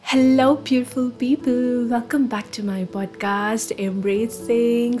Hello, beautiful people. Welcome back to my podcast,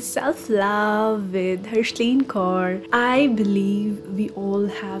 Embracing Self Love with Harshleen Kaur. I believe we all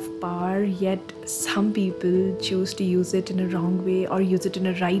have power, yet some people choose to use it in a wrong way or use it in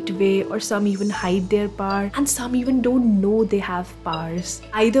a right way, or some even hide their power, and some even don't know they have powers.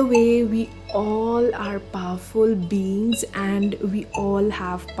 Either way, we all are powerful beings and we all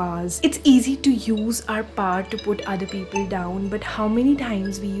have powers. It's easy to use our power to put other people down, but how many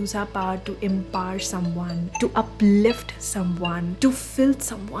times we use our power to empower someone, to uplift someone, to fill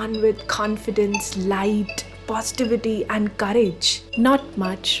someone with confidence, light, positivity and courage? Not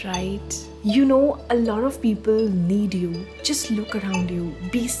much, right? You know, a lot of people need you. Just look around you.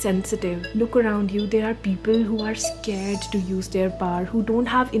 Be sensitive. Look around you. There are people who are scared to use their power, who don't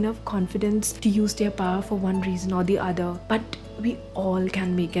have enough confidence to use their power for one reason or the other. But we all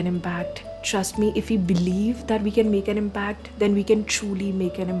can make an impact. Trust me, if we believe that we can make an impact, then we can truly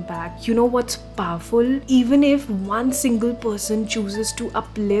make an impact. You know what's powerful? Even if one single person chooses to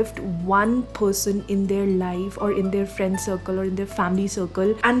uplift one person in their life or in their friend circle or in their family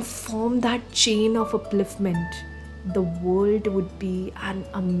circle and form that chain of upliftment, the world would be an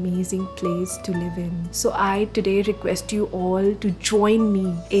amazing place to live in. So I today request you all to join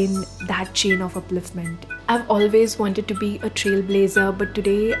me in that chain of upliftment. I've always wanted to be a trailblazer, but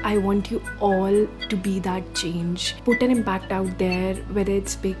today I want you all to be that change. Put an impact out there, whether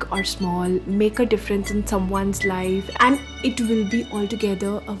it's big or small. Make a difference in someone's life, and it will be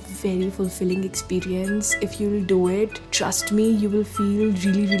altogether a very fulfilling experience. If you'll do it, trust me, you will feel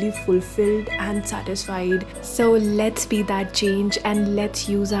really fulfilled and satisfied. So let's be that change and let's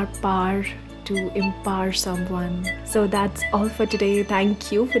use our power to empower someone. So that's all for today.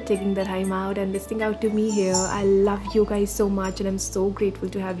 Thank you for taking the time out and listening out to me here. I love you guys so much and I'm so grateful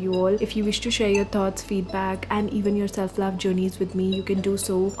to have you all. If you wish to share your thoughts, feedback and even your self-love journeys with me, you can do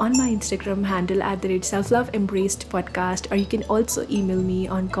so on my Instagram handle @selfloveembraced podcast, or you can also email me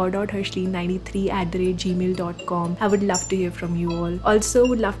on kaur.harshleen93@gmail.com. I would love to hear from you all. Also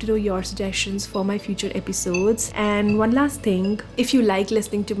would love to know your suggestions for my future episodes. And one last thing, if you like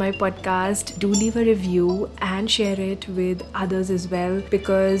listening to my podcast, do leave a review and share it with others as well,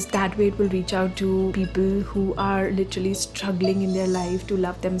 because that way it will reach out to people who are literally struggling in their life to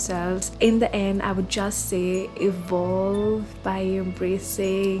love themselves. In the end, I would just say evolve by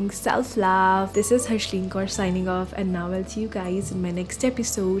embracing self-love. This is Harshleen Kaur signing off, and now I'll see you guys in my next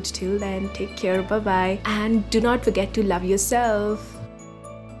episode. Till then, take care, bye-bye, and do not forget to love yourself.